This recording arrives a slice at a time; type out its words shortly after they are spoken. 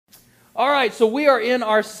All right, so we are in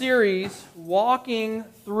our series walking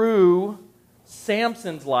through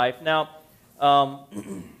Samson's life. Now,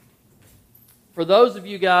 for those of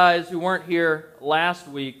you guys who weren't here last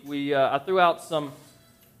week, I threw out some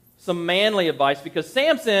manly advice because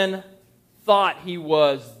Samson thought he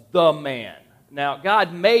was the man. Now,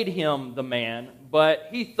 God made him the man, but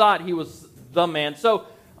he thought he was the man. So,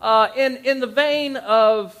 in the vein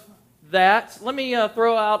of that, let me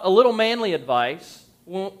throw out a little manly advice,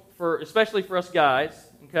 especially for us guys,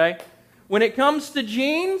 okay? When it comes to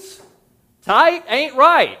jeans, tight ain't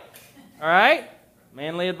right, all right?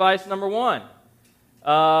 Manly advice number one.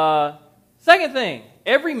 Second thing,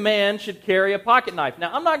 every man should carry a pocket knife.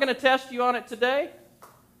 Now, I'm not going to test you on it today,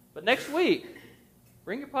 but next week,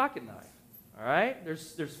 bring your pocket knife, all right?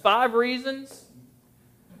 There's 5 reasons,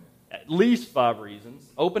 at least 5 reasons.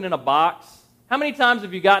 Open in a box. How many times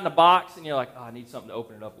have you gotten a box and you're like, oh, I need something to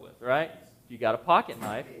open it up with, right? If you got a pocket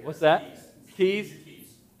knife, what's that? Keys?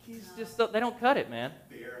 Keys just, they don't cut it, man.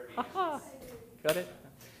 Cut it.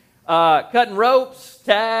 Cutting ropes,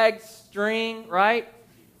 tags, string, right?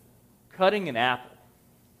 Cutting an apple.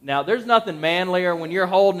 Now, there's nothing manlier when you're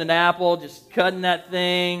holding an apple, just cutting that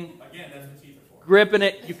thing. Again, that's what teeth are for. Gripping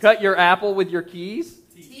it. You cut your apple with your keys?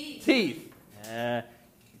 Teeth.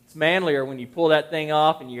 It's manlier when you pull that thing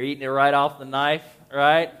off and you're eating it right off the knife,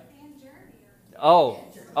 right? Oh.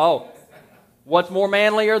 What's more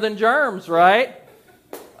manlier than germs, right?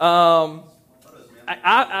 I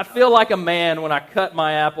feel like a man when I cut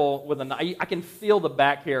my apple with a knife. I can feel the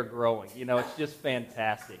back hair growing. It's just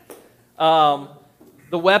fantastic. The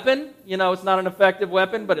weapon, it's not an effective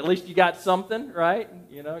weapon, but at least you got something, right?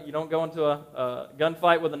 You don't go into a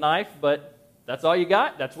gunfight with a knife, but that's all you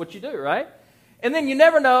got. That's what you do, right? And then you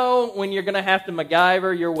never know when you're going to have to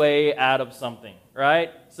MacGyver your way out of something,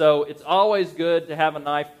 right? So it's always good to have a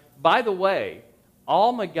knife. By the way,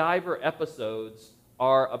 all MacGyver episodes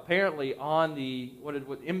are apparently on the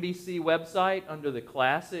NBC website under the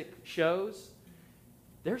classic shows.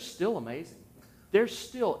 They're still amazing. They're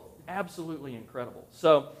still absolutely incredible.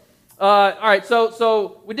 So, all right,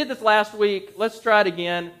 so we did this last week. Let's try it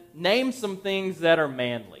again. Name some things that are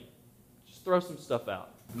manly. Just throw some stuff out.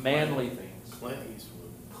 Manly things. Clint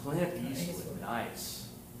Eastwood. Nice.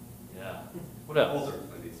 Yeah. What else? Older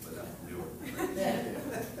Clint Eastwood, newer.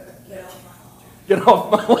 Get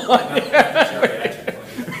off my lawn.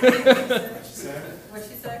 What'd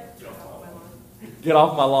she say? Get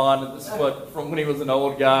off my lawn. This is what, from when he was an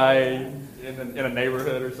old guy in a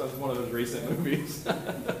neighborhood or something, one of those recent movies.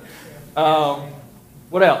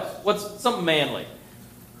 What else? What's something manly?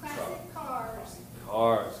 Classic cars.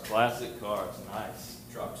 Cars. Classic cars. Nice.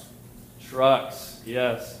 Trucks.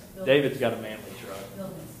 Yes. David's got a manly truck.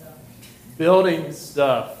 Building stuff. Building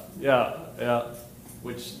stuff. Yeah.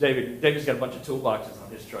 Which David's got a bunch of toolboxes on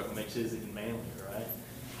his truck that makes his even manlier, right?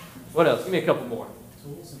 What else? Give me a couple more.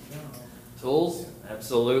 Tools in general. Tools?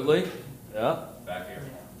 Absolutely. Yeah.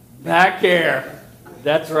 Back hair.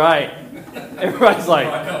 That's right. Everybody's like,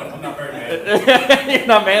 No, I don't. I'm not very manly. you're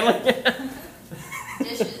not manly?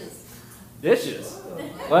 Dishes.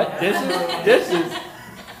 What? Dishes?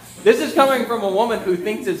 This is coming from a woman who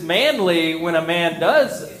thinks it's manly when a man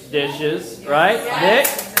does dishes, right?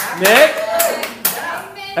 Yes. Nick?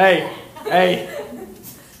 Hey.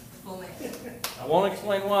 I won't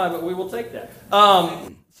explain why, but we will take that.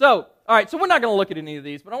 All right, so we're not going to look at any of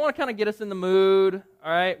these, but I want to kind of get us in the mood.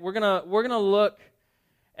 All right, we're gonna look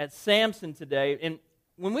at Samson today, and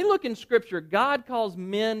when we look in Scripture, God calls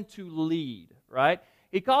men to lead. Right?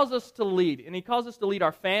 He calls us to lead, and He calls us to lead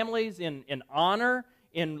our families in honor,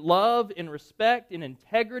 in love, in respect, in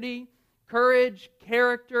integrity, courage,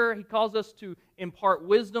 character. He calls us to impart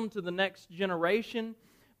wisdom to the next generation.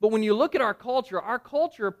 But when you look at our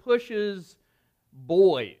culture pushes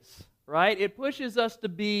boys, right? It pushes us to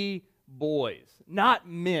be boys, not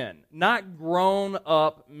men, not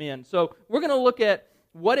grown-up men. So we're going to look at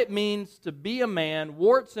what it means to be a man,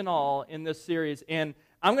 warts and all, in this series. And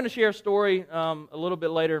I'm going to share a story a little bit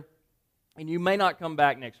later. And you may not come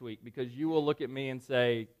back next week because you will look at me and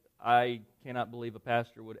say, I cannot believe a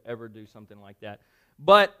pastor would ever do something like that.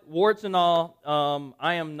 But warts and all,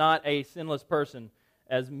 I am not a sinless person,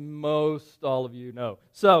 as most all of you know.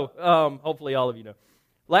 So hopefully all of you know.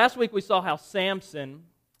 Last week we saw how Samson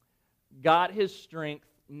got his strength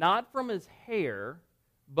not from his hair,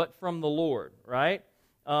 but from the Lord, right?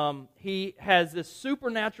 He has this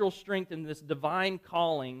supernatural strength and this divine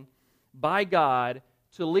calling by God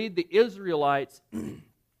to lead the Israelites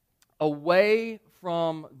away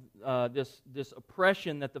from this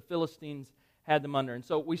oppression that the Philistines had them under. And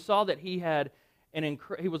so we saw that he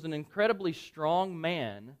was an incredibly strong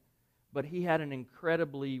man, but he had an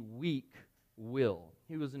incredibly weak will.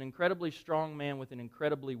 He was an incredibly strong man with an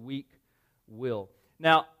incredibly weak will.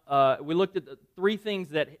 Now, we looked at the three things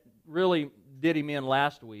that really did him in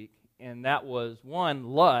last week, and that was, one,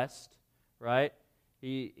 lust, right?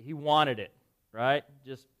 He wanted it, right?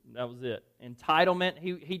 Just, that was it. Entitlement,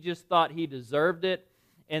 he just thought he deserved it.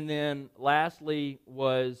 And then lastly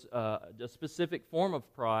was a specific form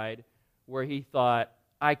of pride where he thought,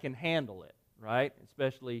 I can handle it, right?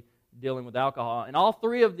 Especially dealing with alcohol. And all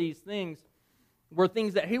three of these things were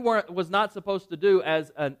things that he was not supposed to do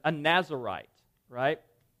as a Nazirite, right?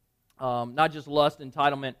 Not just lust,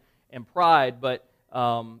 entitlement, and pride, but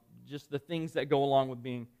just the things that go along with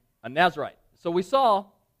being a Nazirite. So we saw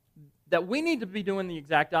that we need to be doing the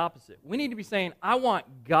exact opposite. We need to be saying, I want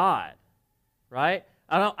God, right?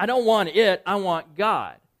 I don't want it, I want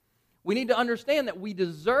God. We need to understand that we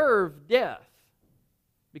deserve death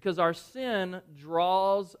because our sin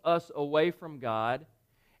draws us away from God.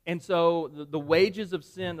 And so the wages of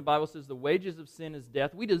sin, the Bible says the wages of sin is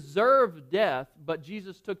death. We deserve death, but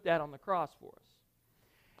Jesus took that on the cross for us.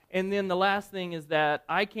 And then the last thing is that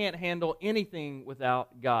I can't handle anything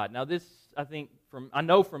without God. Now this, I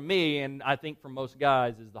know from me, and I think for most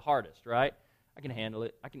guys, is the hardest, right? I can handle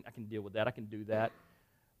it. I can deal with that. I can do that.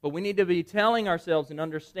 But we need to be telling ourselves and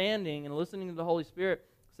understanding and listening to the Holy Spirit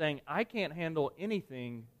saying, I can't handle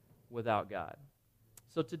anything without God.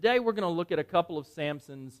 So today we're going to look at a couple of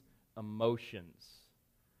Samson's emotions.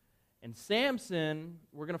 And Samson,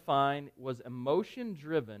 we're going to find, was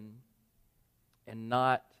emotion-driven and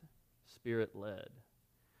not spirit-led.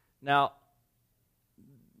 Now,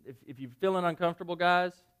 if you're feeling uncomfortable,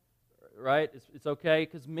 guys, right, it's okay,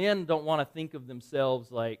 because men don't want to think of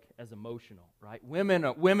themselves like as emotional, right? Women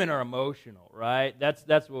are emotional, right?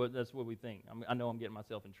 That's what we think. I know I'm getting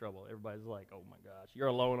myself in trouble. Everybody's like, oh my gosh, you're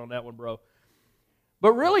alone on that one, bro.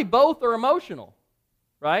 But really, both are emotional,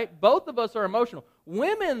 right? Both of us are emotional.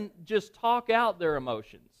 Women just talk out their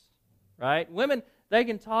emotions, right? Women, they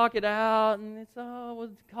can talk it out, and it's,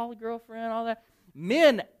 call a girlfriend, all that.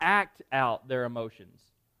 Men act out their emotions.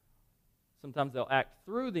 Sometimes they'll act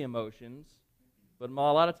through the emotions, but a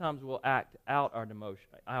lot of times we'll act out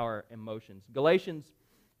our emotions. Galatians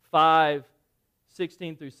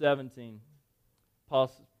 5:16 through 17.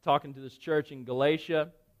 Paul's talking to this church in Galatia,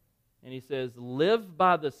 and he says, live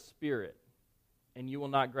by the Spirit, and you will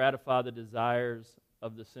not gratify the desires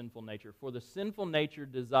of the sinful nature. For the sinful nature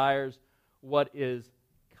desires what is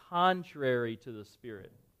contrary to the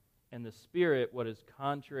Spirit, and the Spirit what is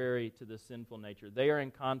contrary to the sinful nature. They are in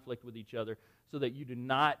conflict with each other so that you do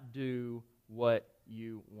not do what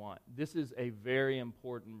you want. This is a very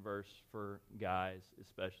important verse for guys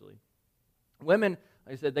especially. Women,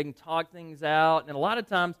 like I said, they can talk things out, and a lot of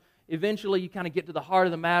times, eventually you kind of get to the heart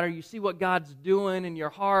of the matter. You see what God's doing in your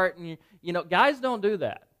heart, and you know, guys don't do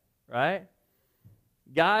that, right?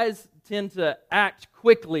 Guys tend to act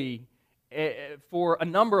quickly for a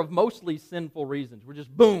number of mostly sinful reasons. We're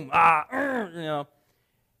just boom, you know.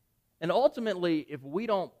 And ultimately, if we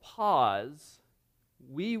don't pause,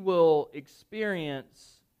 we will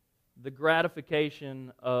experience the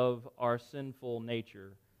gratification of our sinful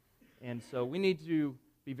nature. And so we need to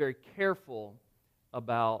be very careful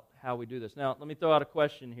about how we do this. Now, let me throw out a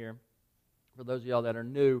question here. For those of y'all that are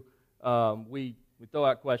new, we throw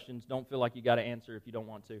out questions. Don't feel like you got to answer if you don't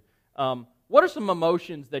want to. What are some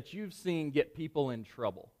emotions that you've seen get people in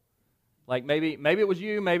trouble? Like maybe it was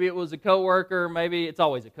you, maybe it was a coworker, maybe it's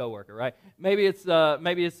always a coworker, right? Maybe it's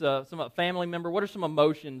some family member. What are some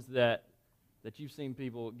emotions that you've seen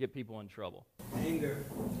get people in trouble?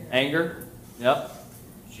 Anger. Yep.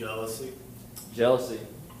 Jealousy.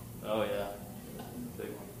 Oh yeah. Big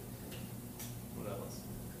one. What else?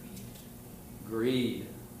 Greed.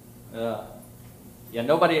 Yeah.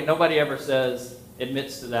 Nobody ever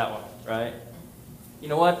admits to that one, right? You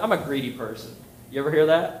know what? I'm a greedy person. You ever hear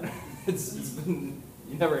that? You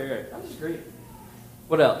never hear it. I'm just greedy.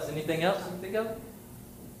 What else? Anything else you can think of?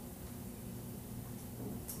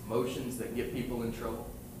 Emotions that get people in trouble.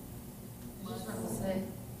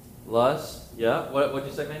 Lust. Yeah. What'd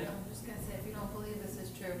you say, Mandy? I'm just going to say, if you don't believe this is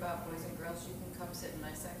true about boys and girls, you can come sit in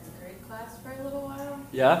my second grade class for a little while.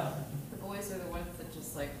 Yeah. The boys are the ones that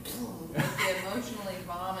just they emotionally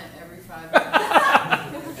vomit every 5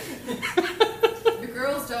 minutes. The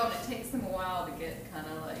girls don't. It takes them a while to get kind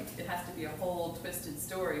of like, it has to be a whole twisted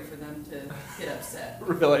story for them to get upset.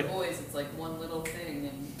 Really? The boys, it's like one little thing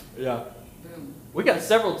and Yeah. boom. We got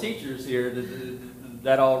several teachers here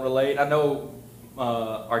that all relate. I know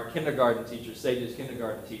our kindergarten teacher, Sage's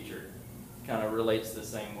kindergarten teacher, kind of relates the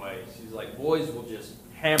same way. She's like, boys will just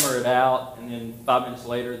hammer it out, and then 5 minutes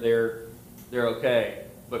later they're okay.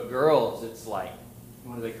 But girls, it's like,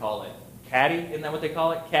 what do they call it? Catty? Isn't that what they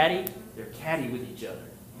call it? Catty? They're catty with each other.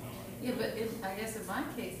 Yeah, but I guess in my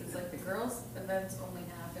case, it's like the girls' events only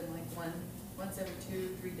happen like once every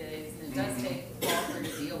 2-3 days, and it does take longer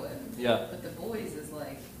to deal with. Yeah. But the boys is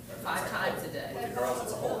like 5 times a day. With the girls,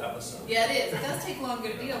 it's a whole episode. Yeah, it is. It does take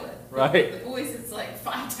longer to deal with. Right. The boys, it's like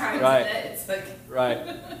 5 times Right. a day. It's like. Right.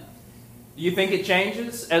 Do you think it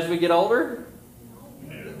changes as we get older?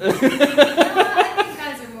 No, I think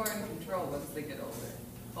guys are more in control once they get older.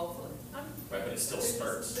 Hopefully. Right, but it still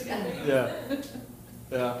starts. Yeah.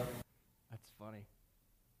 Yeah. That's funny.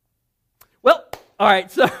 Well, all right,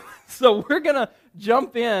 so we're going to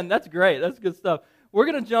jump in. That's great. That's good stuff. We're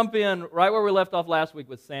going to jump in right where we left off last week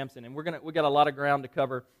with Samson, and we got a lot of ground to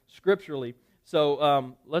cover scripturally.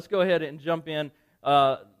 So let's go ahead and jump in.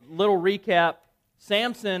 Little recap.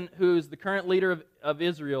 Samson, who's the current leader of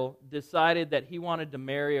Israel, decided that he wanted to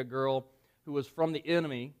marry a girl who was from the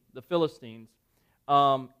enemy, the Philistines.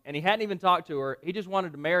 And he hadn't even talked to her. He just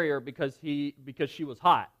wanted to marry her because she was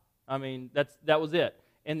hot. I mean, that was it.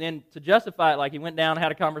 And then to justify it, like he went down,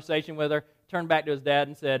 had a conversation with her, turned back to his dad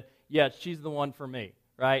and said, "Yeah, she's the one for me."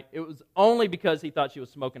 Right? It was only because he thought she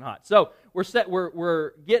was smoking hot. So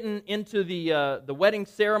we're getting into the wedding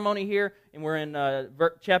ceremony here, and we're in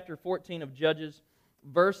chapter 14 of Judges,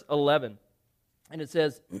 verse 11, and it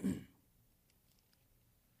says, let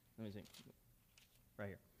me see, right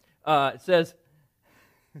here. It says,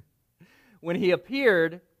 When he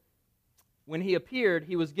appeared,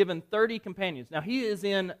 he was given 30 companions. Now, he is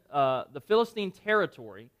in the Philistine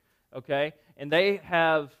territory, okay? And they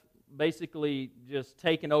have basically just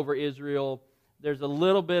taken over Israel. There's a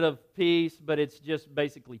little bit of peace, but it's just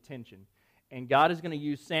basically tension. And God is going to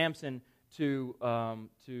use Samson to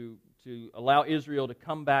allow Israel to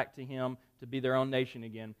come back to him, to be their own nation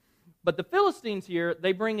again. But the Philistines here,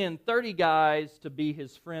 they bring in 30 guys to be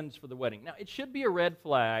his friends for the wedding. Now, it should be a red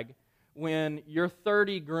flag when your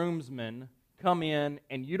 30 groomsmen come in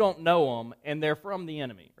and you don't know them and they're from the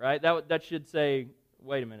enemy, right? That should say,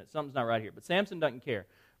 wait a minute, something's not right here. But Samson doesn't care.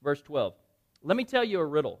 Verse 12, "Let me tell you a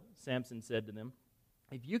riddle," Samson said to them.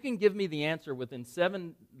 "If you can give me the answer within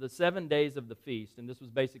the 7 days of the feast," and this was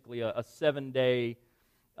basically a 7-day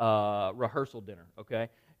rehearsal dinner, okay?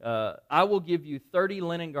 "I will give you 30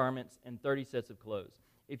 linen garments and 30 sets of clothes.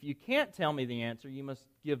 If you can't tell me the answer, you must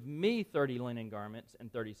give me 30 linen garments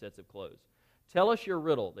and 30 sets of clothes." "Tell us your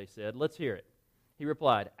riddle," they said. "Let's hear it." He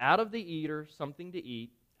replied, "Out of the eater, something to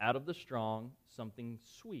eat. Out of the strong, something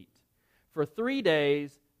sweet." For 3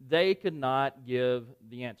 days, they could not give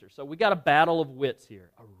the answer. So we got a battle of wits here,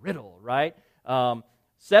 a riddle, right?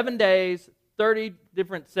 7 days, 30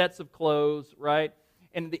 different sets of clothes, right?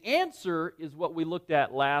 And the answer is what we looked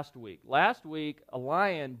at last week. Last week, a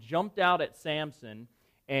lion jumped out at Samson,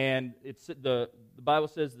 and the Bible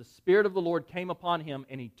says the Spirit of the Lord came upon him,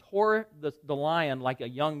 and he tore the lion like a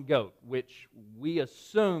young goat, which we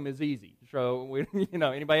assume is easy. So,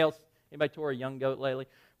 anybody tore a young goat lately?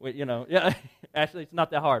 Yeah, Ashley, it's not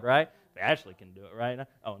that hard, right? Ashley can do it, right?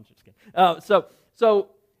 Oh, I'm just kidding. So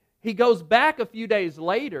he goes back a few days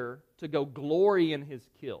later to go glory in his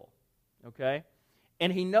kill, okay?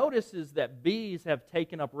 And he notices that bees have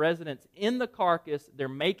taken up residence in the carcass. They're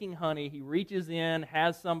making honey. He reaches in,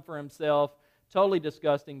 has some for himself. Totally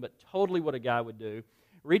disgusting, but totally what a guy would do.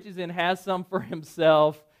 Reaches in, has some for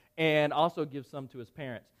himself, and also gives some to his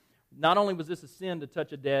parents. Not only was this a sin to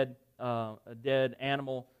touch a dead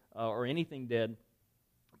animal or anything dead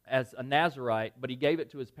as a Nazirite, but he gave it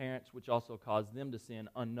to his parents, which also caused them to sin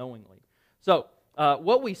unknowingly. So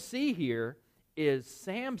what we see here is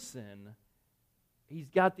Samson. He's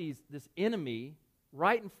got this enemy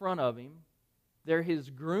right in front of him. They're his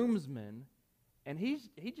groomsmen, and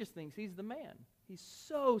he just thinks he's the man. He's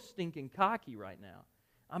so stinking cocky right now.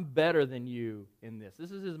 I'm better than you in this.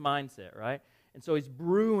 This is his mindset, right? And so he's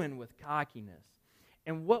brewing with cockiness.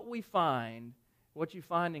 And what you find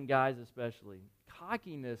in guys especially,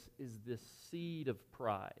 cockiness is this seed of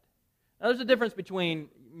pride. Now, there's a difference between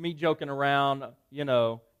me joking around,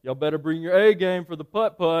 y'all better bring your A game for the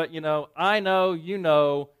putt-putt, I know,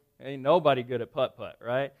 ain't nobody good at putt-putt,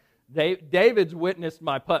 right? David's witnessed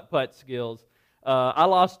my putt-putt skills. I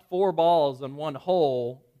lost 4 balls on one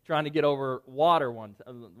hole trying to get over water one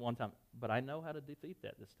time, but I know how to defeat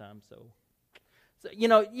that this time, so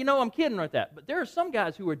I'm kidding with that. But there are some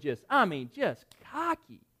guys who are just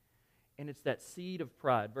cocky. And it's that seed of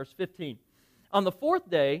pride. Verse 15. On the 4th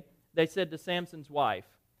day, they said to Samson's wife,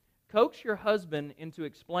 "Coax your husband into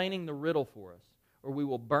explaining the riddle for us, or we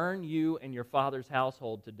will burn you and your father's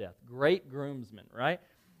household to death." Great groomsmen, right?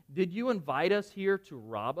 "Did you invite us here to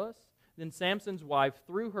rob us?" Then Samson's wife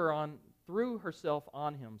threw threw herself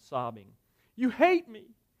on him, sobbing, "You hate me.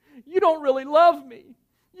 You don't really love me.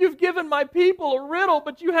 You've given my people a riddle,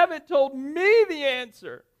 but you haven't told me the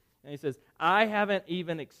answer." And he says, "I haven't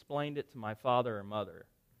even explained it to my father or mother.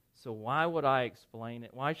 So why would I explain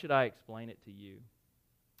it? Why should I explain it to you?"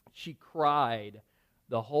 She cried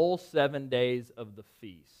the whole 7 days of the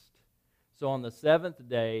feast. So on the seventh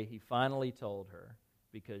day, he finally told her,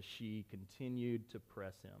 because she continued to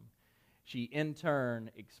press him. She, in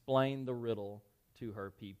turn, explained the riddle to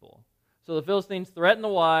her people. So the Philistines threaten the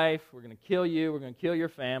wife, "We're going to kill you, we're going to kill your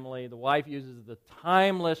family." The wife uses the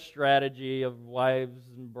timeless strategy of wives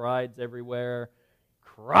and brides everywhere.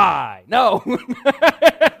 Cry. No.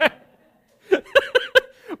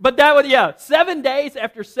 But that would, 7 days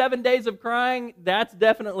after 7 days of crying, that's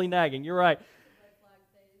definitely nagging. You're right.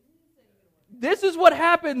 This is what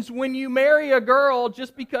happens when you marry a girl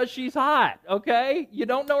just because she's hot, okay? You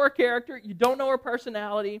don't know her character, you don't know her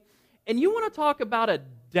personality, and you want to talk about a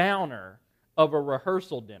downer of a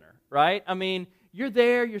rehearsal dinner, right? I mean, you're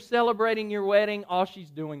there, you're celebrating your wedding, all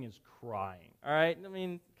she's doing is crying, all right? I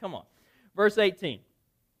mean, come on. Verse 18.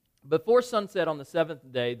 Before sunset on the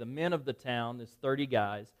seventh day, the men of the town, this 30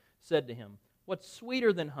 guys, said to him, "What's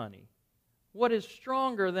sweeter than honey? What is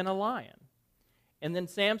stronger than a lion?" And then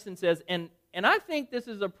Samson says, and I think this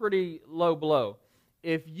is a pretty low blow.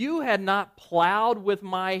 "If you had not plowed with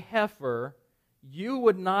my heifer, you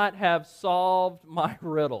would not have solved my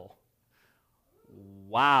riddle."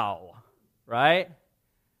 Wow. Right?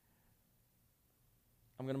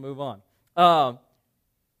 I'm going to move on.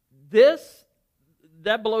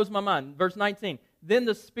 That blows my mind. Verse 19. Then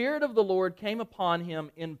the Spirit of the Lord came upon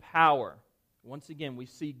him in power. Once again, we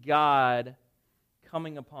see God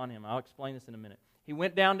coming upon him. I'll explain this in a minute. He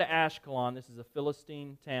went down to Ashkelon, this is a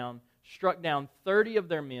Philistine town, struck down 30 of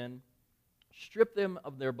their men, stripped them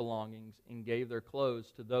of their belongings, and gave their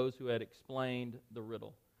clothes to those who had explained the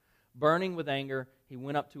riddle. Burning with anger, he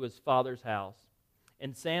went up to his father's house,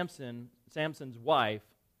 and Samson's wife,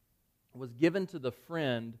 was given to the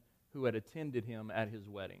friend who had attended him at his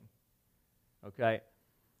wedding. Okay?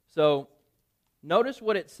 So, notice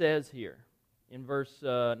what it says here in verse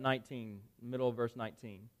 19, middle of verse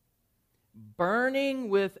 19. Burning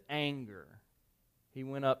with anger, he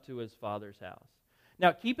went up to his father's house.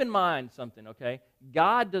 Now, keep in mind something, okay?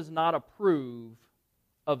 God does not approve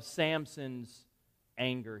of Samson's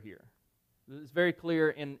anger here. It's very clear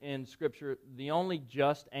in Scripture. The only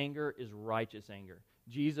just anger is righteous anger.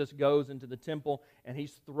 Jesus goes into the temple and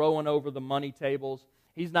he's throwing over the money tables.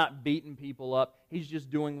 He's not beating people up. He's just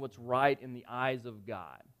doing what's right in the eyes of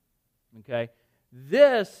God. Okay?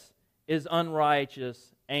 This is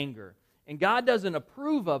unrighteous anger. And God doesn't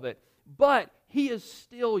approve of it, but He is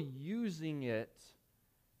still using it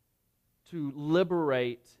to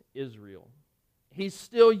liberate Israel. He's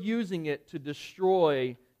still using it to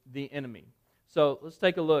destroy the enemy. So let's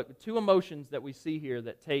take a look. Two emotions that we see here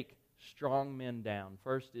that take strong men down.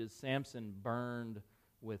 First is Samson burned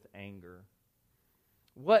with anger.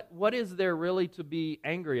 What is there really to be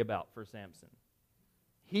angry about for Samson?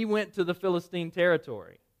 He went to the Philistine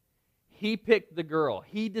territory. He picked the girl.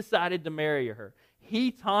 He decided to marry her.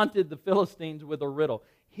 He taunted the Philistines with a riddle.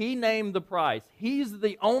 He named the price. He's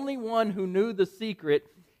the only one who knew the secret.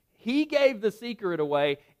 He gave the secret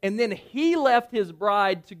away, and then he left his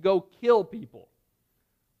bride to go kill people.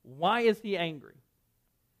 Why is he angry?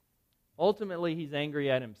 Ultimately, he's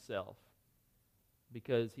angry at himself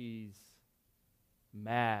because he's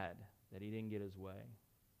mad that he didn't get his way,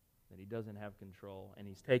 that he doesn't have control, and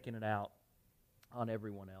he's taking it out on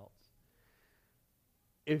everyone else.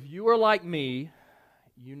 If you are like me,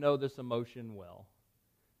 you know this emotion well.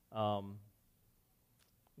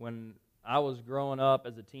 When I was growing up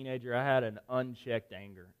as a teenager, I had an unchecked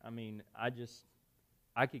anger. I mean, I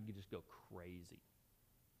could just go crazy.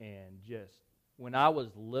 And when I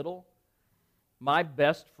was little, my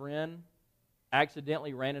best friend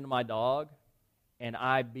accidentally ran into my dog, and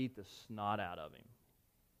I beat the snot out of him.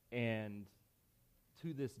 And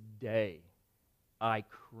to this day, I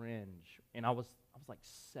cringe. And I was like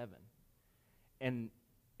 7. And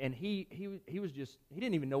he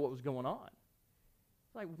didn't even know what was going on.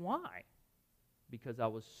 Like, why? Because I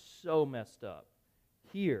was so messed up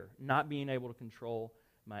here, not being able to control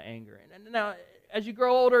my anger. And now, as you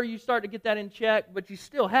grow older, you start to get that in check, but you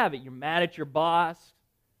still have it. You're mad at your boss,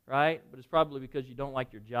 right? But it's probably because you don't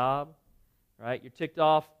like your job, right? You're ticked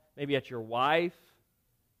off maybe at your wife,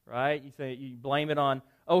 right? You blame it on,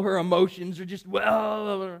 her emotions are just,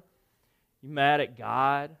 you're mad at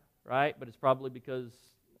God, right? But it's probably because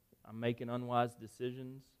I'm making unwise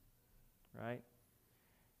decisions, right?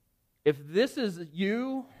 If this is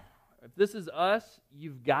you, if this is us,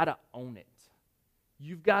 you've got to own it.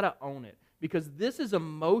 You've got to own it. Because this is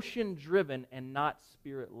emotion-driven and not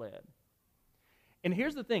spirit-led. And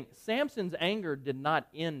here's the thing. Samson's anger did not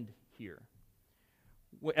end here.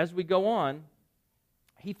 As we go on,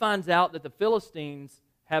 he finds out that the Philistines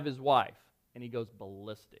have his wife, and he goes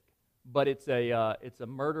ballistic. But it's a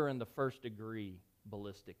murder in the first degree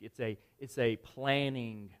ballistic. It's a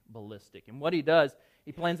planning ballistic. And what he does,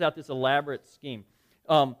 he plans out this elaborate scheme.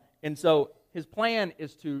 And so his plan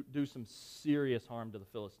is to do some serious harm to the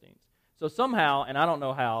Philistines. So somehow, and I don't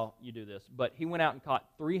know how you do this, but he went out and caught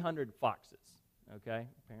 300 foxes. Okay?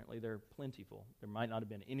 Apparently they're plentiful. There might not have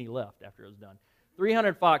been any left after it was done.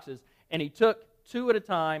 300 foxes, and he took 2 at a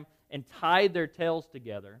time and tied their tails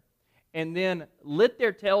together, and then lit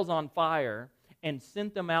their tails on fire and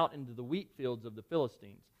sent them out into the wheat fields of the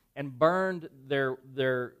Philistines and burned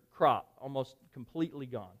their crop, almost completely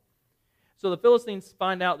gone. So the Philistines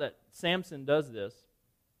find out that Samson does this,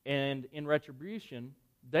 and in retribution,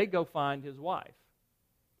 they go find his wife,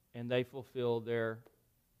 and they fulfill their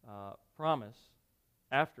promise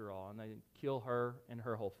after all, and they kill her and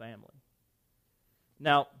her whole family.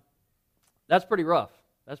 Now, that's pretty rough.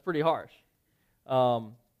 That's pretty harsh.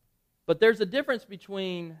 But there's a difference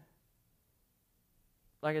between,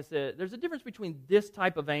 like I said, there's a difference between this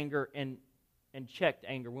type of anger and checked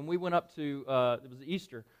anger. When we went up to, it was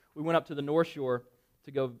Easter, we went up to the North Shore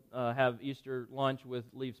to go have Easter lunch with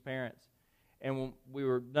Lee's parents. And when we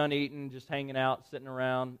were done eating, just hanging out, sitting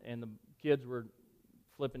around, and the kids were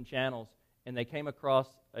flipping channels, and they came across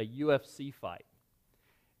a UFC fight.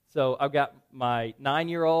 So I've got my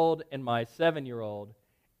 9-year-old and my 7-year-old,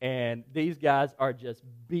 and these guys are just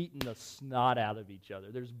beating the snot out of each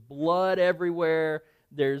other. There's blood everywhere.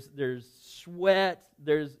 There's sweat.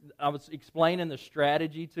 I was explaining the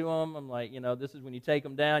strategy to them. I'm like, this is when you take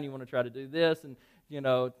them down, you want to try to do this. And,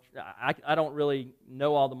 I don't really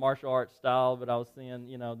know all the martial arts style, but I was seeing,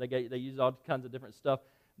 they use all kinds of different stuff.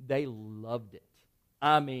 They loved it.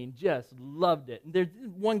 I mean, just loved it. And there's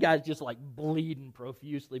one guy's just like bleeding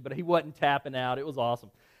profusely, but he wasn't tapping out. It was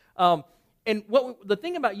awesome. And the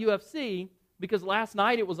thing about UFC, because last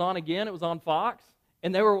night it was on again, it was on Fox,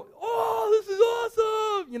 and they were, this is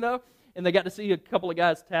awesome, and they got to see a couple of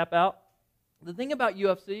guys tap out. The thing about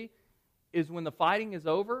UFC is when the fighting is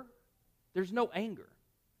over, there's no anger.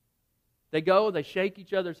 They go, they shake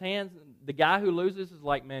each other's hands. The guy who loses is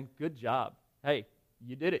like, man, good job. Hey,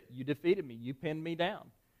 you did it. You defeated me. You pinned me down.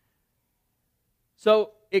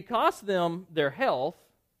 So it cost them their health.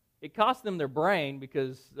 It cost them their brain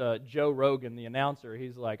because Joe Rogan, the announcer,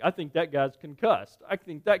 he's like, I think that guy's concussed. I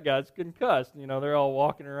think that guy's concussed. They're all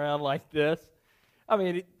walking around like this. I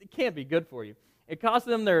mean, it can't be good for you. It cost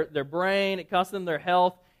them their brain. It cost them their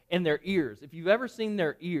health and their ears. If you've ever seen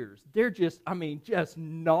their ears, they're just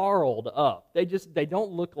gnarled up. They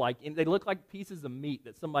don't look like, they look like pieces of meat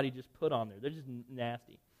that somebody just put on there. They're just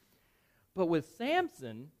nasty. But with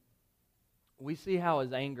Samson, we see how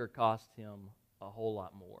his anger cost him a whole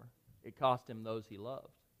lot more. It cost him those he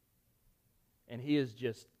loved. And he is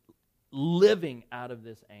just living out of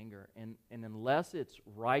this anger. And unless it's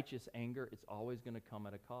righteous anger, it's always going to come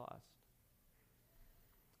at a cost.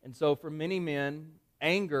 And so for many men,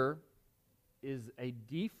 anger is a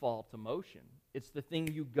default emotion. It's the thing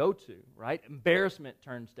you go to, right? Embarrassment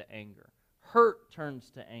turns to anger. Hurt turns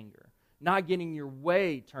to anger. Not getting your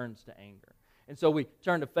way turns to anger. And so we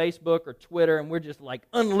turn to Facebook or Twitter, and we're just like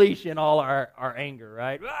unleashing all our anger,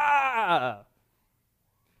 right? Ah!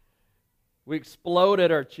 We explode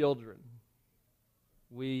at our children.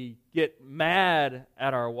 We get mad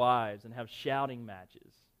at our wives and have shouting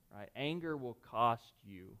matches, right? Anger will cost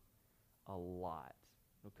you a lot.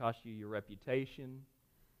 It'll cost you your reputation.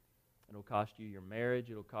 It'll cost you your marriage.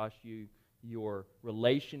 It'll cost you your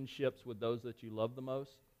relationships with those that you love the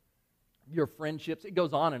most. Your friendships. It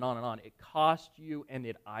goes on and on and on. It costs you and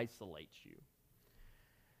it isolates you.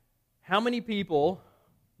 How many people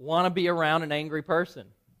want to be around an angry person,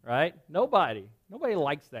 right? Nobody. Nobody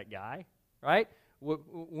likes that guy, right?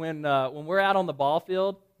 When we're out on the ball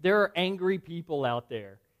field, there are angry people out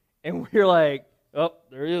there. And we're like, oh,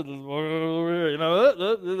 there he is.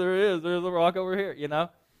 There he is. There's a rock over here,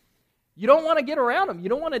 You don't want to get around him. You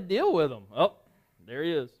don't want to deal with him. Oh, there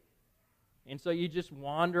he is. And so you just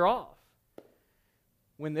wander off.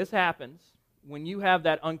 When this happens, when you have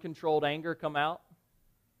that uncontrolled anger come out,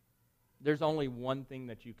 there's only one thing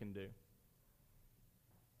that you can do.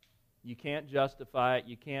 You can't justify it.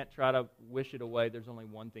 You can't try to wish it away. There's only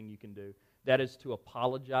one thing you can do. That is to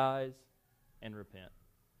apologize and repent.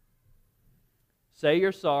 Say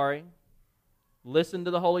you're sorry, listen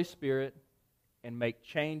to the Holy Spirit, and make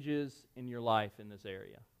changes in your life in this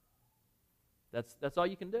area. That's all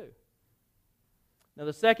you can do. Now,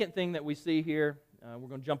 the second thing that we see here, we're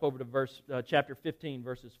going to jump over to chapter 15,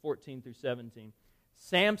 verses 14 through 17.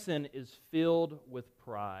 Samson is filled with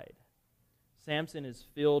pride. Samson is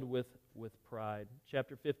filled with pride.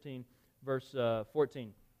 Chapter 15, verse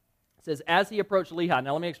 14. It says, as he approached Lehi.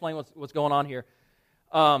 Now, let me explain what's going on here.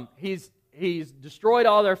 He's destroyed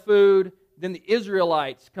all their food. Then the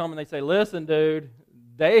Israelites come and they say, listen, dude,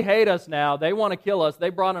 they hate us now. They want to kill us. They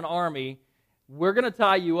brought an army. We're going to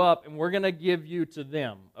tie you up and we're going to give you to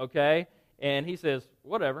them, okay? And he says,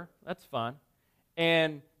 whatever, that's fine.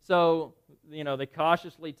 And so, they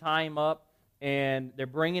cautiously tie him up and they're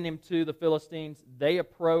bringing him to the Philistines. They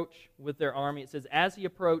approach with their army. It says, as he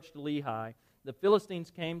approached Lehi, the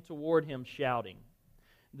Philistines came toward him shouting.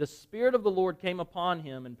 The Spirit of the Lord came upon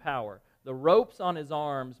him in power. The ropes on his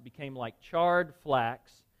arms became like charred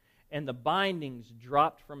flax, and the bindings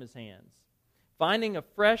dropped from his hands. Finding a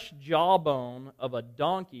fresh jawbone of a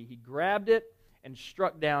donkey, he grabbed it and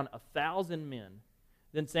struck down 1,000 men.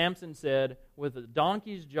 Then Samson said, with a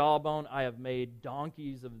donkey's jawbone I have made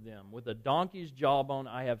donkeys of them. With a donkey's jawbone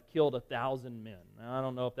I have killed 1,000 men. Now, I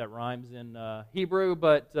don't know if that rhymes in Hebrew,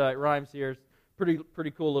 but it rhymes here. It's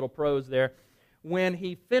pretty cool little prose there. When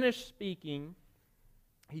he finished speaking,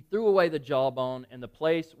 he threw away the jawbone, and the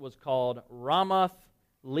place was called Ramath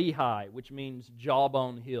Lehi, which means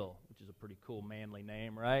Jawbone Hill, which is a pretty cool manly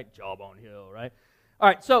name, right? Jawbone Hill, right? All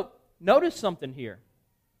right, so notice something here.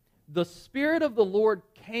 The Spirit of the Lord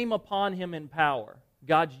came upon him in power.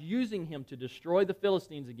 God's using him to destroy the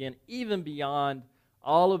Philistines again, even beyond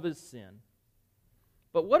all of his sin.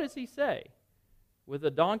 But what does he say? With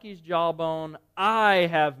a donkey's jawbone, I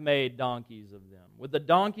have made donkeys of them. With a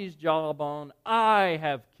donkey's jawbone, I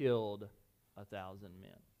have killed 1,000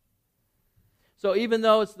 men. So even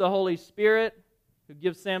though it's the Holy Spirit who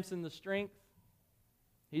gives Samson the strength,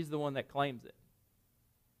 he's the one that claims it.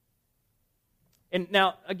 And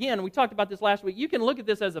now, again, we talked about this last week. You can look at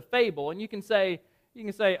this as a fable, and you can say,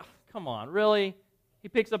 oh, come on, really? He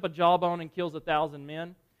picks up a jawbone and kills 1,000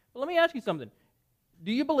 men? But let me ask you something.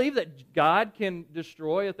 Do you believe that God can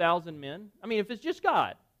destroy 1,000 men? I mean, if it's just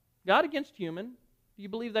God against human, do you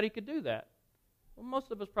believe that he could do that? Well,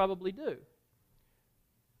 most of us probably do.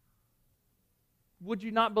 Would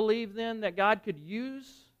you not believe then that God could use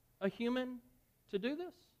a human to do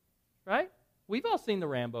this? Right? We've all seen the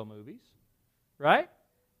Rambo movies, right?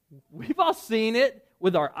 We've all seen it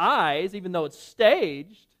with our eyes, even though it's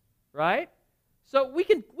staged, right? So we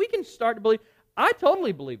can start to believe. I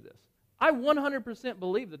totally believe this. I 100%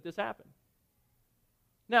 believe that this happened.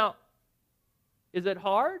 Now, is it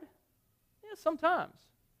hard? Yeah, sometimes.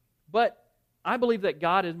 But I believe that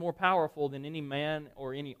God is more powerful than any man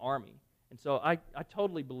or any army. And so I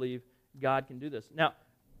totally believe God can do this. Now,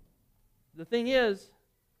 the thing is,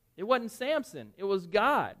 it wasn't Samson. It was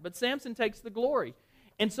God. But Samson takes the glory.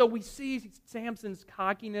 And so we see Samson's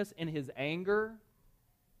cockiness and his anger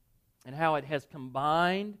and how it has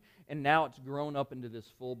combined, and now it's grown up into this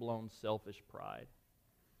full-blown selfish pride.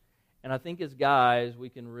 And I think as guys, we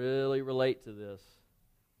can really relate to this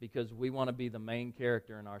because we want to be the main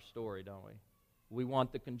character in our story, don't we? We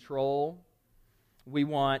want the control. We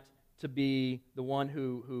want to be the one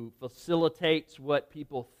who facilitates what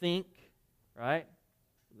people think, right?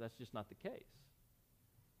 That's just not the case.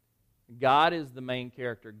 God is the main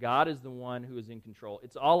character. God is the one who is in control.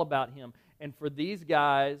 It's all about him. And for these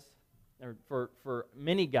guys, or for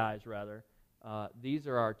many guys rather, these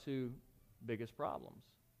are our two biggest problems: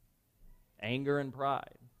 anger and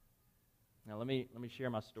pride. Now let me share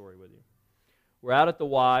my story with you. We're out at the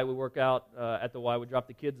Y. We work out at the Y. We drop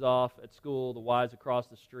the kids off at school. The Y's across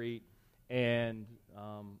the street, and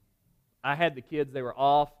I had the kids. They were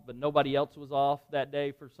off, but nobody else was off that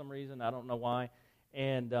day for some reason. I don't know why.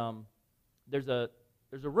 And there's a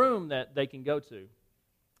room that they can go to.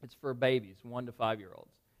 It's for babies, 1 to 5 year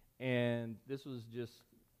olds. And this was just,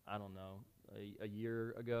 I don't know, a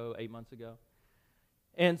year ago, 8 months ago.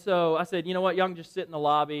 And so I said, you know what, y'all can just sit in the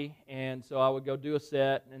lobby. And so I would go do a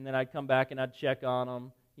set, and then I'd come back and I'd check on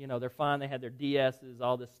them. You know, they're fine. They had their DSs,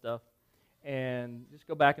 all this stuff. And just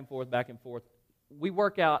go back and forth, back and forth. I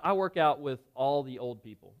work out with all the old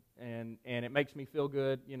people. And it makes me feel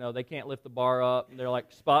good. You know, they can't lift the bar up. And they're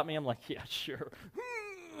like, spot me? I'm like, yeah, sure.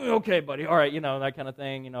 Okay, buddy. All right, you know, that kind of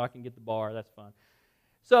thing. You know, I can get the bar. That's fine.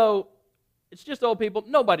 So it's just old people.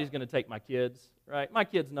 Nobody's going to take my kids, right? My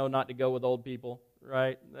kids know not to go with old people,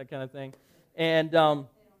 right? That kind of thing. And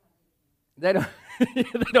they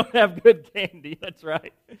don't have good candy. That's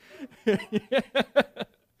right.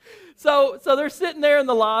 So they're sitting there in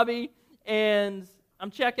the lobby, and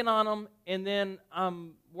I'm checking on them, and then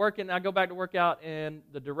I'm working. I go back to work out, and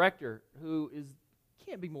the director, who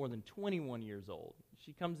can't be more than 21 years old,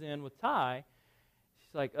 she comes in with Ty.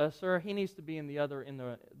 She's like, "Sir, he needs to be in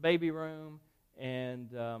the baby room,"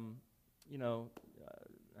 and I'm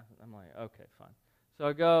like, "Okay, fine." So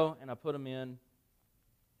I go and I put him in,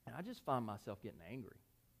 and I just find myself getting angry.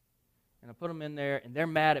 And I put them in there, and they're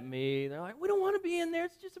mad at me. They're like, "We don't want to be in there.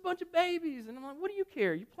 It's just a bunch of babies." And I'm like, "What do you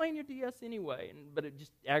care? You're playing your DS anyway." But it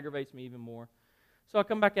just aggravates me even more. So I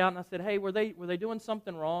come back out, and I said, "Hey, were they doing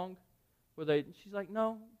something wrong? Were they?" She's like,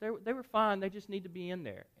 "No, they were fine. They just need to be in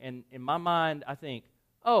there." And in my mind, I think,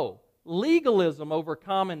 "Oh, legalism over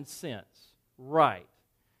common sense. Right."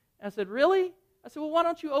 And I said, "Really?" I said, "Well, why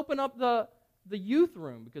don't you open up the youth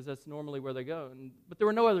room?" Because that's normally where they go. But there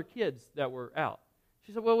were no other kids that were out.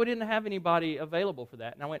 She said, "Well, we didn't have anybody available for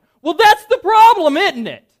that." And I went, "Well, that's the problem, isn't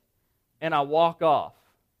it?" And I walk off.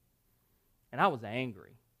 And I was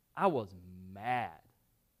angry. I was mad.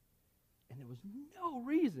 And there was no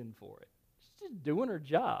reason for it. She's just doing her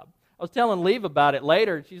job. I was telling Leave about it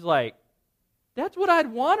later, and she's like, "That's what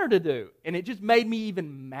I'd want her to do." And it just made me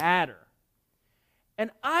even madder. And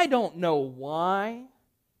I don't know why,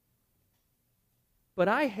 but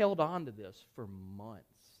I held on to this for months.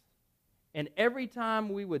 And every time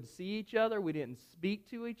we would see each other, we didn't speak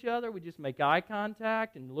to each other. We'd just make eye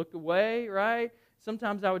contact and look away, right?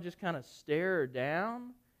 Sometimes I would just kind of stare her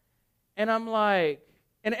down. And I'm like,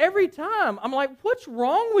 and every time, I'm like, "What's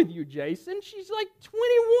wrong with you, Jason?" She's like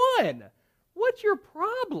 21. What's your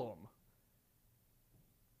problem?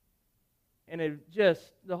 And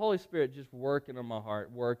the Holy Spirit just working on my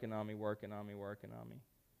heart, working on me,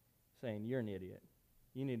 saying, "You're an idiot.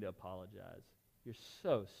 You need to apologize. You're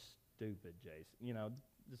so stupid, Jason."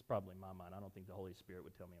 This is probably in my mind. I don't think the Holy Spirit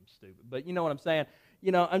would tell me I'm stupid. But you know what I'm saying?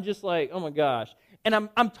 I'm just like, oh my gosh. And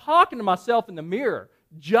I'm talking to myself in the mirror,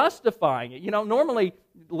 justifying it. Normally,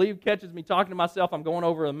 Leave catches me talking to myself. I'm going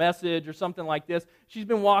over a message or something like this.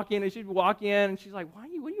 She'd walk in, and she's like, what are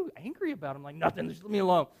you angry about? I'm like, "Nothing, just leave me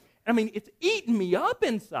alone." I mean, it's eating me up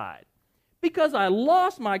inside because I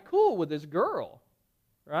lost my cool with this girl,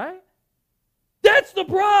 right? That's the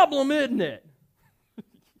problem, isn't it?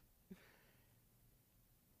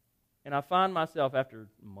 And I find myself after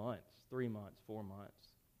months, 3 months, 4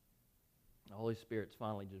 months, the Holy Spirit's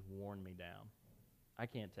finally just worn me down. I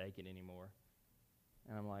can't take it anymore.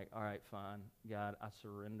 And I'm like, "All right, fine. God, I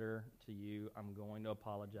surrender to you. I'm going to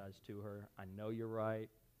apologize to her. I know you're right.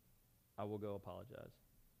 I will go apologize."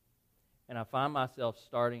 And I find myself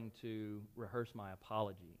starting to rehearse my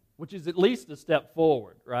apology, which is at least a step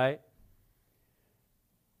forward, right?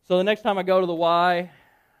 So the next time I go to the Y,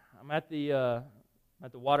 I'm at the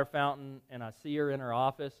water fountain, and I see her in her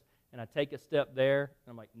office, and I take a step there,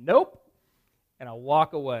 and I'm like, "Nope," and I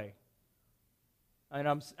walk away. And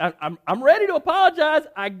I'm ready to apologize.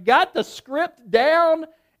 I got the script down,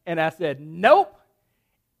 and I said, "Nope."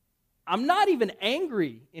 I'm not even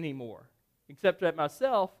angry anymore, except at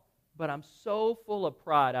myself, but I'm so full of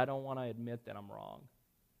pride, I don't want to admit that I'm wrong.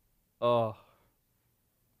 Oh,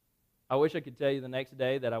 I wish I could tell you the next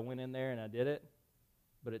day that I went in there and I did it,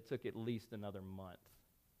 but it took at least another month.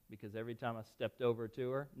 Because every time I stepped over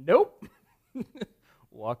to her, "Nope,"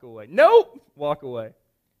 walk away. "Nope," walk away.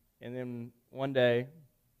 And then one day,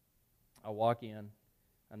 I walk in,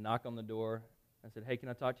 I knock on the door, I said, "Hey, can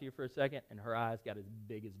I talk to you for a second?" And her eyes got as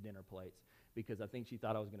big as dinner plates because I think she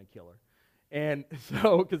thought I was going to kill her. And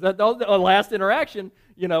so, because the last interaction,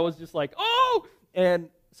 was just like, "Oh!" And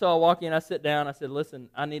so I walk in, I sit down, I said, "Listen,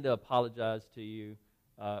 I need to apologize to you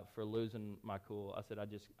for losing my cool." I said,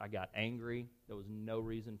 I got angry. There was no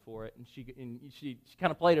reason for it. And she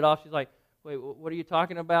kind of played it off. She's like, "Wait, what are you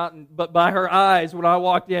talking about?" But by her eyes, when I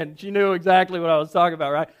walked in, she knew exactly what I was talking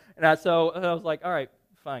about, right? And I was like, "All right,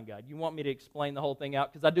 fine, God. You want me to explain the whole thing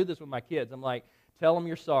out?" Because I do this with my kids. I'm like, "Tell them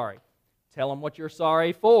you're sorry. Tell them what you're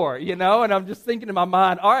sorry for," And I'm just thinking in my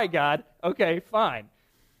mind, "All right, God, okay, fine."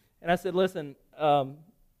 And I said, "Listen, I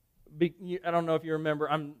don't know if you remember,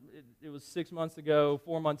 it was 6 months ago,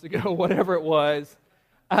 4 months ago, whatever it was.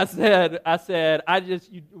 I said,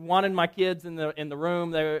 you wanted my kids in the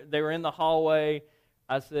room. They were in the hallway.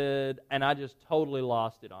 I said, and I just totally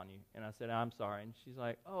lost it on you." And I said, "I'm sorry." And she's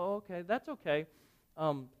like, "Oh, okay, that's okay."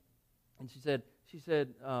 And she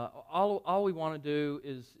said, all we want to do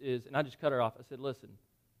is, and I just cut her off. I said, "Listen,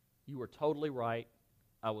 you were totally right.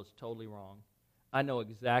 I was totally wrong. I know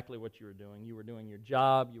exactly what you were doing. You were doing your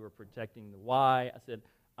job. You were protecting the Y." I said,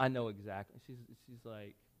 "I know exactly." She's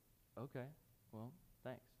like, "Okay, well,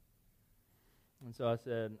 thanks." And so I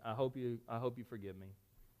said, I hope you forgive me."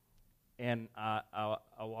 And I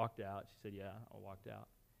walked out. She said, "Yeah," I walked out.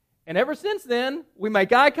 And ever since then, we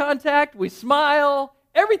make eye contact, we smile,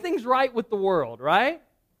 everything's right with the world, right?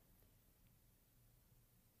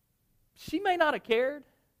 She may not have cared,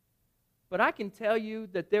 but I can tell you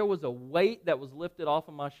that there was a weight that was lifted off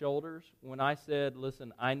of my shoulders when I said,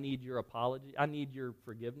 listen, I need your apology. I need your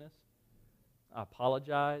forgiveness. I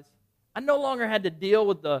apologize. I no longer had to deal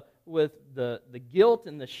with the guilt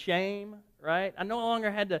and the shame, right? I no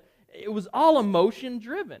longer had to, it was all emotion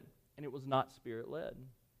driven, and it was not spirit led.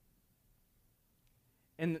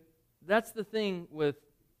 And that's the thing with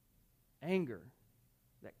anger.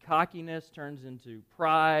 That cockiness turns into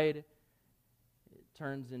pride. It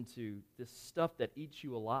turns into this stuff that eats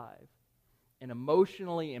you alive. And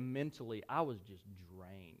emotionally and mentally, I was just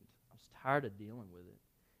drained. I was tired of dealing with it.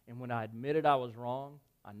 And when I admitted I was wrong,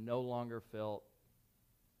 I no longer felt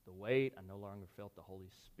the weight. I no longer felt the Holy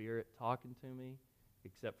Spirit talking to me,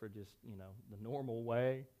 except for just, the normal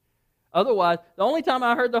way. Otherwise, the only time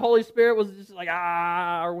I heard the Holy Spirit was just like,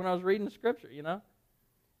 or when I was reading the Scripture,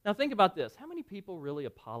 Now think about this. How many people really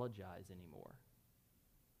apologize anymore?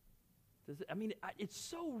 It's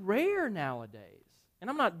so rare nowadays. And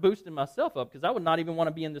I'm not boosting myself up because I would not even want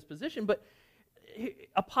to be in this position, but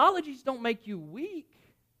apologies don't make you weak.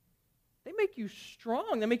 They make you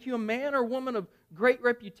strong. They make you a man or woman of great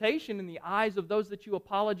reputation in the eyes of those that you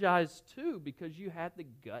apologize to because you had the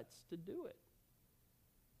guts to do it.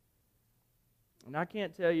 And I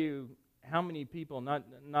can't tell you how many people, not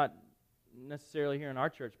necessarily here in our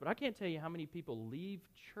church, but I can't tell you how many people leave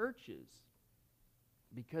churches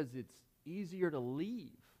because it's easier to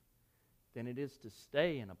leave than it is to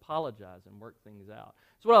stay and apologize and work things out.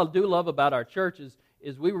 So what I do love about our church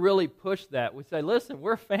is we really push that. We say, listen,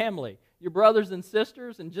 we're family. You're brothers and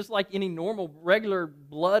sisters, and just like any normal, regular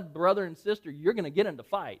blood brother and sister, you're going to get into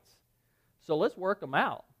fights. So let's work them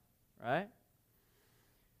out, right?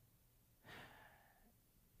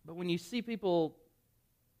 But when you see people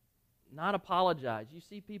not apologize, you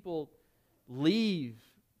see people leave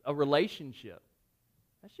a relationship,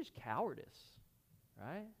 that's just cowardice,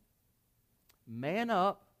 right? Man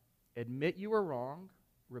up, admit you were wrong,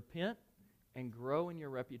 repent, and grow in your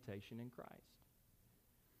reputation in Christ.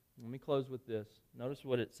 Let me close with this. Notice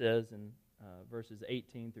what it says in verses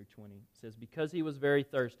 18 through 20. It says, because he was very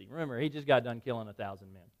thirsty. Remember, he just got done killing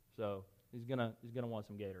 1,000 men, so he's gonna want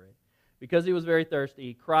some Gatorade. Because he was very thirsty,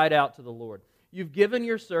 he cried out to the Lord, you've given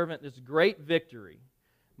your servant this great victory.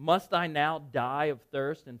 Must I now die of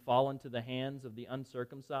thirst and fall into the hands of the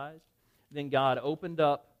uncircumcised? Then God opened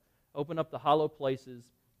up the hollow places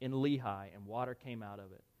in Lehi, and water came out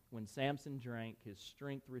of it. When Samson drank, his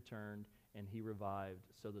strength returned, and he revived.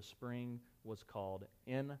 So the spring was called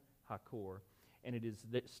En Hakor, and it is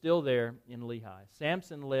still there in Lehi.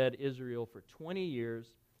 Samson led Israel for 20 years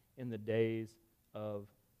in the days of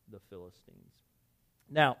the Philistines.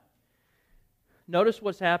 Now, notice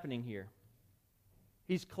what's happening here.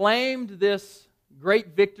 He's claimed this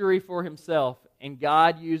great victory for himself, and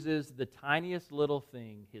God uses the tiniest little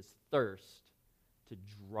thing, his thirst, to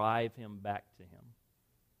drive him back to him.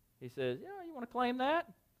 He says, you want to claim that?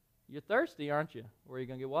 You're thirsty, aren't you? Where are you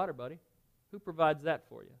going to get water, buddy? Who provides that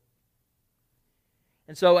for you?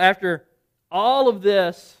 And so after all of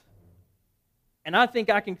this, and I think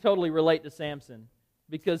I can totally relate to Samson,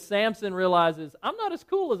 because Samson realizes, I'm not as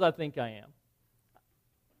cool as I think I am.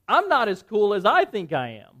 I'm not as cool as I think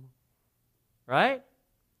I am. Right?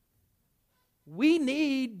 We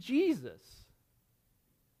need Jesus.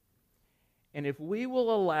 And if we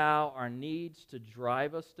will allow our needs to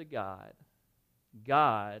drive us to God,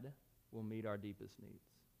 God will meet our deepest needs.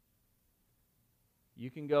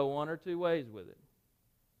 You can go one or two ways with it.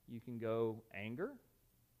 You can go anger,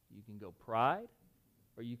 you can go pride,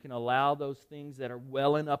 or you can allow those things that are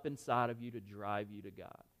welling up inside of you to drive you to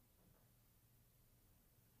God.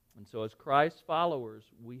 And so as Christ followers,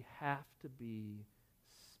 we have to be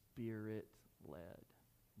Spirit-led,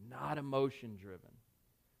 not emotion-driven.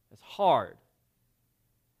 It's hard,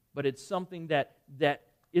 but it's something that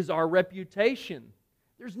is our reputation.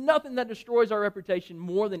 There's nothing that destroys our reputation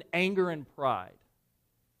more than anger and pride.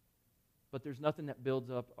 But there's nothing that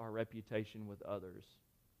builds up our reputation with others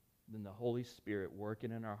than the Holy Spirit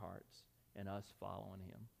working in our hearts and us following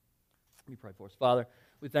Him. Let me pray for us. Father,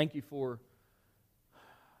 we thank you for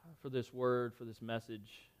this word, for this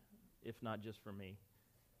message, if not just for me.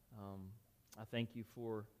 I thank you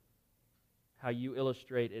for how you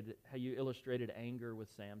illustrated anger with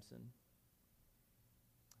Samson.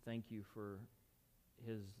 Thank you for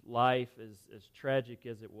his life, as tragic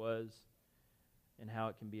as it was, and how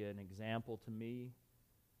it can be an example to me,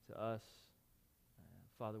 to us.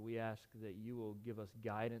 Father, we ask that you will give us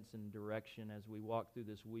guidance and direction as we walk through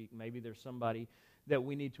this week. Maybe there's somebody that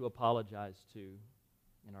we need to apologize to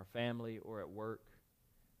in our family or at work.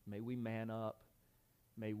 May we man up.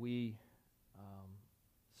 May we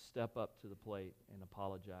step up to the plate and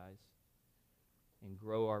apologize and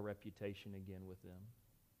grow our reputation again with them.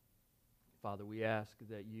 Father, we ask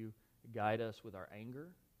that you guide us with our anger,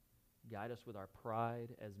 guide us with our pride.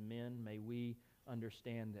 As men, may we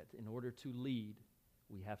understand that in order to lead,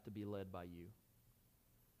 we have to be led by you.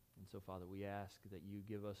 And so, Father, we ask that you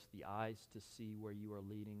give us the eyes to see where you are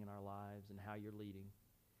leading in our lives and how you're leading,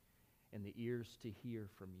 and the ears to hear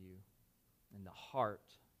from you, and the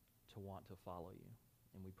heart to want to follow you.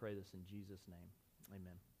 And we pray this in Jesus' name.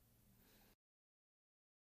 Amen.